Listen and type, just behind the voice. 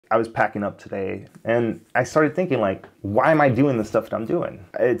I was packing up today and I started thinking like, why am I doing the stuff that I'm doing?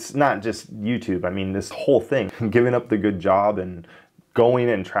 It's not just YouTube. I mean, this whole thing, giving up the good job and going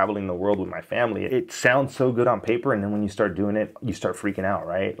and traveling the world with my family. It sounds so good on paper, and then when you start doing it, you start freaking out,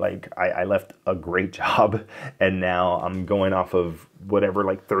 right? Like I left a great job and now I'm going off of whatever,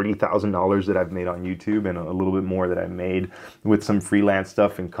 like $30,000 that I've made on YouTube and a little bit more that I've made with some freelance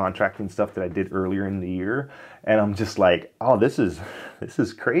stuff and contracting stuff that I did earlier in the year. And I'm just like, oh, this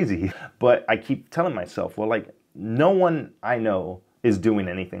is crazy. But I keep telling myself, well, like no one I know is doing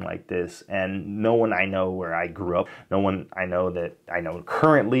anything like this, and no one I know where I grew up, no one I know that I know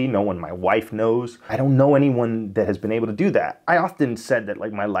currently, no one my wife knows. I don't know anyone that has been able to do that. I often said that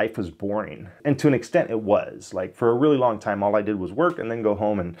like my life was boring, and to an extent it was. Like for a really long time, all I did was work and then go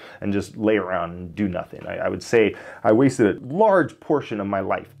home and just lay around and do nothing. I would say I wasted a large portion of my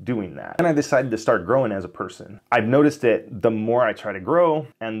life doing that. And I decided to start growing as a person. I've noticed that the more I try to grow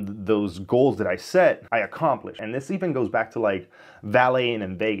and those goals that I set, I accomplish. And this even goes back to like valeting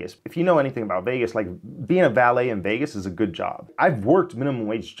in Vegas. If you know anything about Vegas, like being a valet in Vegas is a good job. I've worked minimum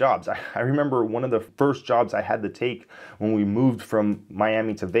wage jobs. I remember one of the first jobs I had to take when we moved from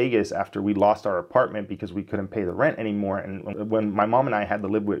Miami to Vegas after we lost our apartment because we couldn't pay the rent anymore. And when my mom and I had to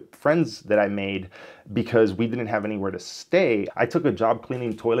live with friends that I made because we didn't have anywhere to stay, I took a job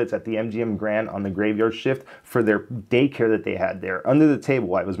cleaning toilets at the MGM Grand on the graveyard shift for their daycare that they had there. Under the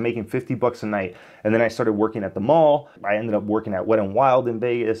table, I was making 50 bucks a night. And then I started working at the mall. I ended up working at Wet n Wild in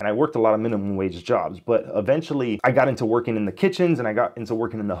Vegas, and I worked a lot of minimum wage jobs. But eventually I got into working in the kitchens and I got into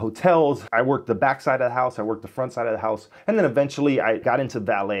working in the hotels. I worked the back side of the house, I worked the front side of the house. And then eventually I got into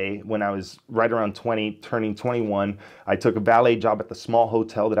valet when I was right around 20, turning 21. I took a valet job at the small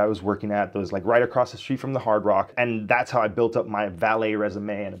hotel that I was working at that was like right across the street from the Hard Rock. And that's how I built up my valet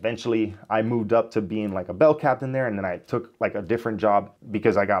resume. And eventually I moved up to being like a bell captain there. And then I took like a different job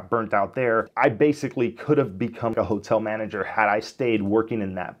because I got burnt out there. I basically could have become a hotel manager had I stayed working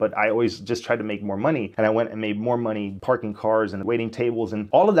in that, but I always just tried to make more money, and I went and made more money parking cars and waiting tables, and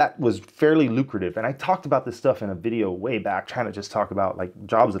all of that was fairly lucrative. And I talked about this stuff in a video way back, trying to just talk about like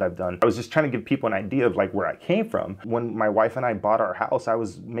jobs that I've done. I was just trying to give people an idea of like where I came from. When my wife and I bought our house, I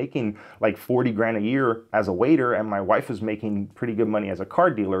was making like 40 grand a year as a waiter, and my wife was making pretty good money as a car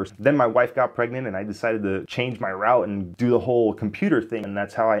dealer. Then my wife got pregnant and I decided to change my route and do the whole computer thing, and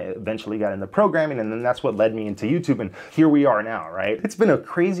that's how I eventually got into programming, and then that's what led me into YouTube, and here we are now, right? It's been a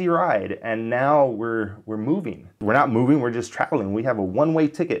crazy ride, and now we're moving. We're not moving, we're just traveling. We have a one-way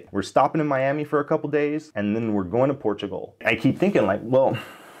ticket. We're stopping in Miami for a couple days, and then we're going to Portugal. I keep thinking like, well,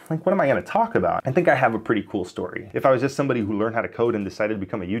 like, what am I gonna talk about? I think I have a pretty cool story. If I was just somebody who learned how to code and decided to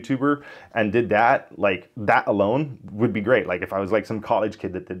become a YouTuber and did that, like that alone would be great. Like if I was like some college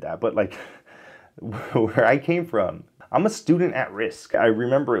kid that did that, but like where I came from, I'm a student at risk. I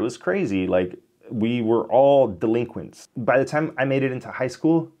remember it was crazy. Like we were all delinquents. By the time I made it into high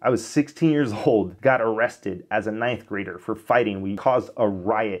school, I was 16 years old, got arrested as a 9th grader for fighting. We caused a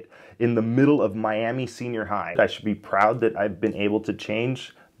riot in the middle of Miami Senior High. I should be proud that I've been able to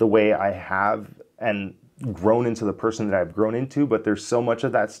change the way I have and grown into the person that I've grown into, but there's so much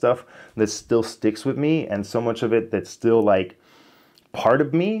of that stuff that still sticks with me, and so much of it that's still like part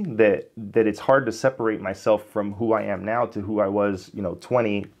of me that it's hard to separate myself from who I am now to who I was,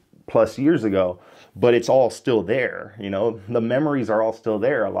 20 plus years ago. But it's all still there, the memories are all still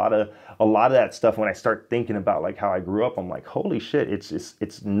there. A lot of that stuff, when I start thinking about like how I grew up, I'm like, holy shit,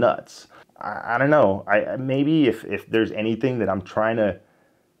 it's nuts. I don't know. Maybe if there's anything that I'm trying to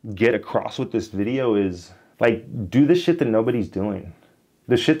get across with this video is like, do the shit that nobody's doing.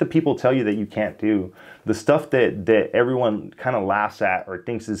 The shit that people tell you that you can't do. The stuff that everyone kind of laughs at or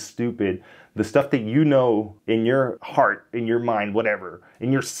thinks is stupid. The stuff that you know in your heart, in your mind, whatever,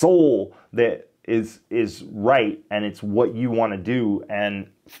 in your soul that is right, and it's what you want to do, and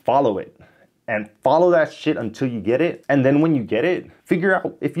follow it. And follow that shit until you get it. And then when you get it, figure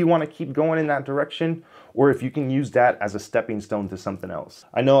out if you want to keep going in that direction or if you can use that as a stepping stone to something else.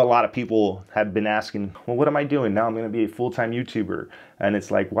 I know a lot of people have been asking, well, what am I doing? Now I'm going to be a full-time YouTuber. And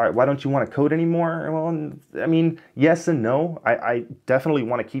it's like, why don't you want to code anymore? Well, I mean, yes and no. I definitely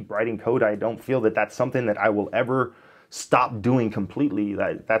want to keep writing code. I don't feel that that's something that I will ever stop doing completely.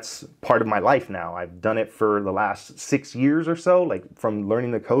 That's part of my life now. I've done it for the last 6 years or so, like from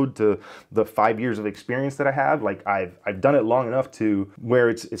learning the code to the 5 years of experience that I have. Like I've done it long enough to where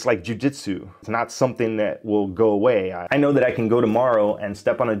it's like jujitsu. It's not something that will go away. I know that I can go tomorrow and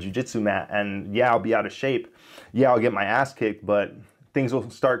step on a jujitsu mat and yeah, I'll be out of shape. Yeah, I'll get my ass kicked, but things will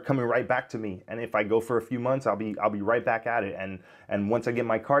start coming right back to me. And if I go for a few months, I'll be right back at it. And once I get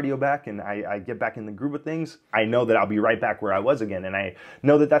my cardio back and I get back in the groove of things, I know that I'll be right back where I was again. And I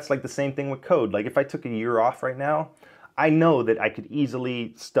know that that's like the same thing with code. Like if I took a year off right now, I know that I could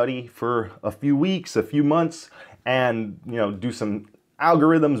easily study for a few weeks, a few months, and do some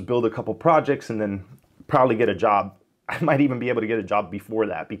algorithms, build a couple projects, and then probably get a job. I might even be able to get a job before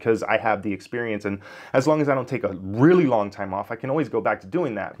that because I have the experience, and as long as I don't take a really long time off, I can always go back to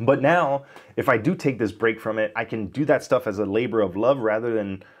doing that. But now, if I do take this break from it, I can do that stuff as a labor of love rather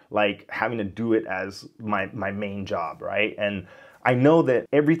than like having to do it as my main job, right? And I know that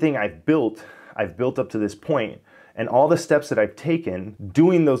everything I've built up to this point, and all the steps that I've taken,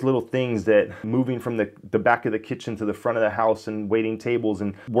 doing those little things, that moving from the back of the kitchen to the front of the house and waiting tables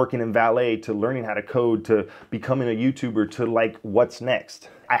and working in valet to learning how to code to becoming a YouTuber to like what's next.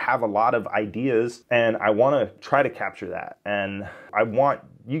 I have a lot of ideas and I want to try to capture that. And I want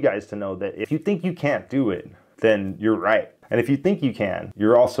you guys to know that if you think you can't do it, then you're right. And if you think you can,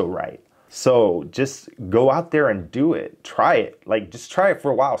 you're also right. So just go out there and do it. Try it. Like just try it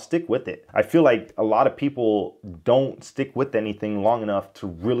for a while. Stick with it. I feel like a lot of people don't stick with anything long enough to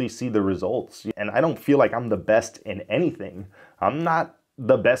really see the results. And I don't feel like I'm the best in anything. I'm not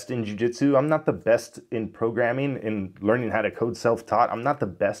the best in jiu-jitsu. I'm not the best in programming, in learning how to code self-taught. I'm not the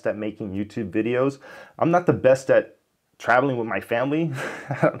best at making YouTube videos. I'm not the best at traveling with my family.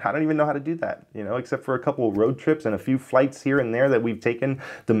 I don't even know how to do that, except for a couple of road trips and a few flights here and there that we've taken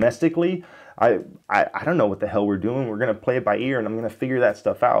domestically. I don't know what the hell we're doing. We're going to play it by ear, and I'm going to figure that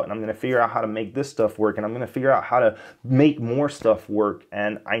stuff out, and I'm going to figure out how to make this stuff work, and I'm going to figure out how to make more stuff work.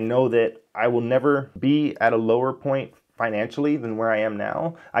 And I know that I will never be at a lower point financially than where I am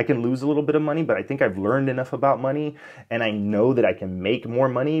now. I can lose a little bit of money, but I think I've learned enough about money, and I know that I can make more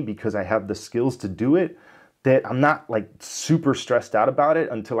money because I have the skills to do it, that I'm not like super stressed out about it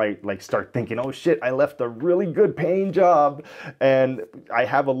until I like start thinking, oh shit, I left a really good paying job and I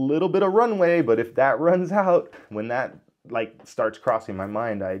have a little bit of runway, but if that runs out, when that like starts crossing my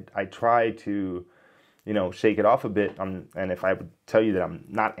mind, I try to, shake it off a bit. And if I would tell you that I'm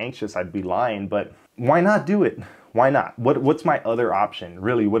not anxious, I'd be lying, but why not do it? Why not? What's my other option?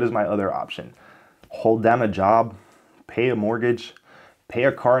 Really, what is my other option? Hold down a job, pay a mortgage, pay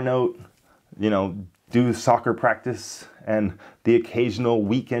a car note, do soccer practice and the occasional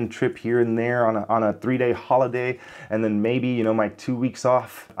weekend trip here and there on a 3-day holiday, and then maybe my 2 weeks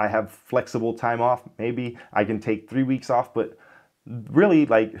off. I have flexible time off. Maybe I can take 3 weeks off, but really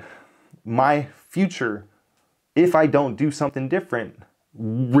like my future, if I don't do something different,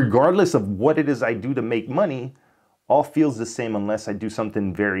 regardless of what it is I do to make money, all feels the same unless I do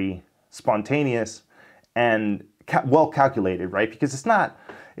something very spontaneous and well calculated, right? Because it's not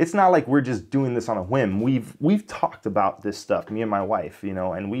like we're just doing this on a whim. We've talked about this stuff, me and my wife,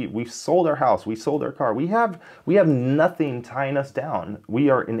 and we've sold our house, we sold our car. We have nothing tying us down. We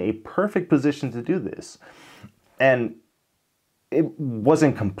are in a perfect position to do this. And it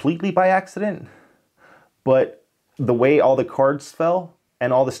wasn't completely by accident, but the way all the cards fell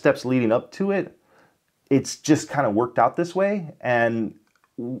and all the steps leading up to it, it's just kind of worked out this way. And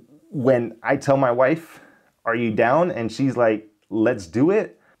when I tell my wife, are you down? And she's like, let's do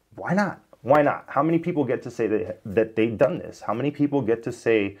it. Why not? Why not? How many people get to say that they've done this? How many people get to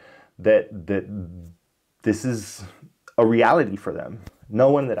say that this is a reality for them? No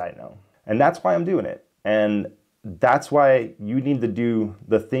one that I know. And that's why I'm doing it. And that's why you need to do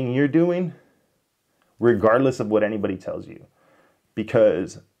the thing you're doing, regardless of what anybody tells you.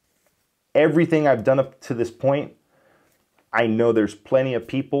 Because everything I've done up to this point, I know there's plenty of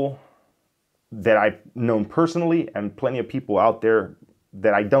people that I've known personally and plenty of people out there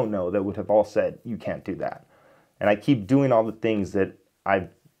that I don't know that would have all said, you can't do that. And I keep doing all the things that I've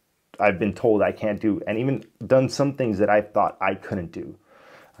been told I can't do, and even done some things that I thought I couldn't do.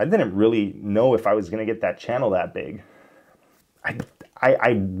 I didn't really know if I was going to get that channel that big. I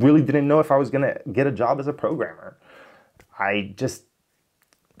really didn't know if I was going to get a job as a programmer. I just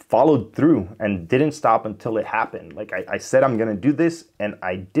followed through and didn't stop until it happened. Like I said, I'm going to do this, and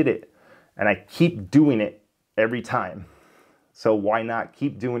I did it. And I keep doing it every time. So why not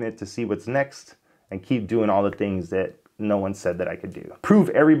keep doing it to see what's next and keep doing all the things that no one said that I could do. Prove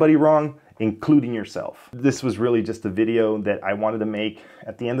everybody wrong, including yourself. This was really just a video that I wanted to make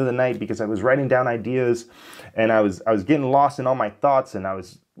at the end of the night because I was writing down ideas and I was getting lost in all my thoughts, and I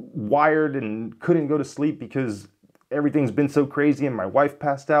was wired and couldn't go to sleep because everything's been so crazy, and my wife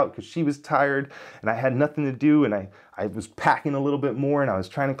passed out because she was tired and I had nothing to do, and I was packing a little bit more and I was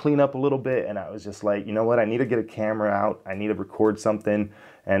trying to clean up a little bit, and I was just like, you know what, I need to get a camera out, I need to record something,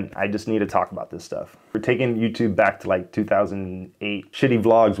 and I just need to talk about this stuff. We're taking YouTube back to like 2008, shitty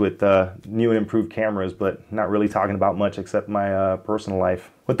vlogs with new and improved cameras, but not really talking about much except my personal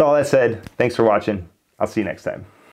life. With all that said, thanks for watching. I'll see you next time.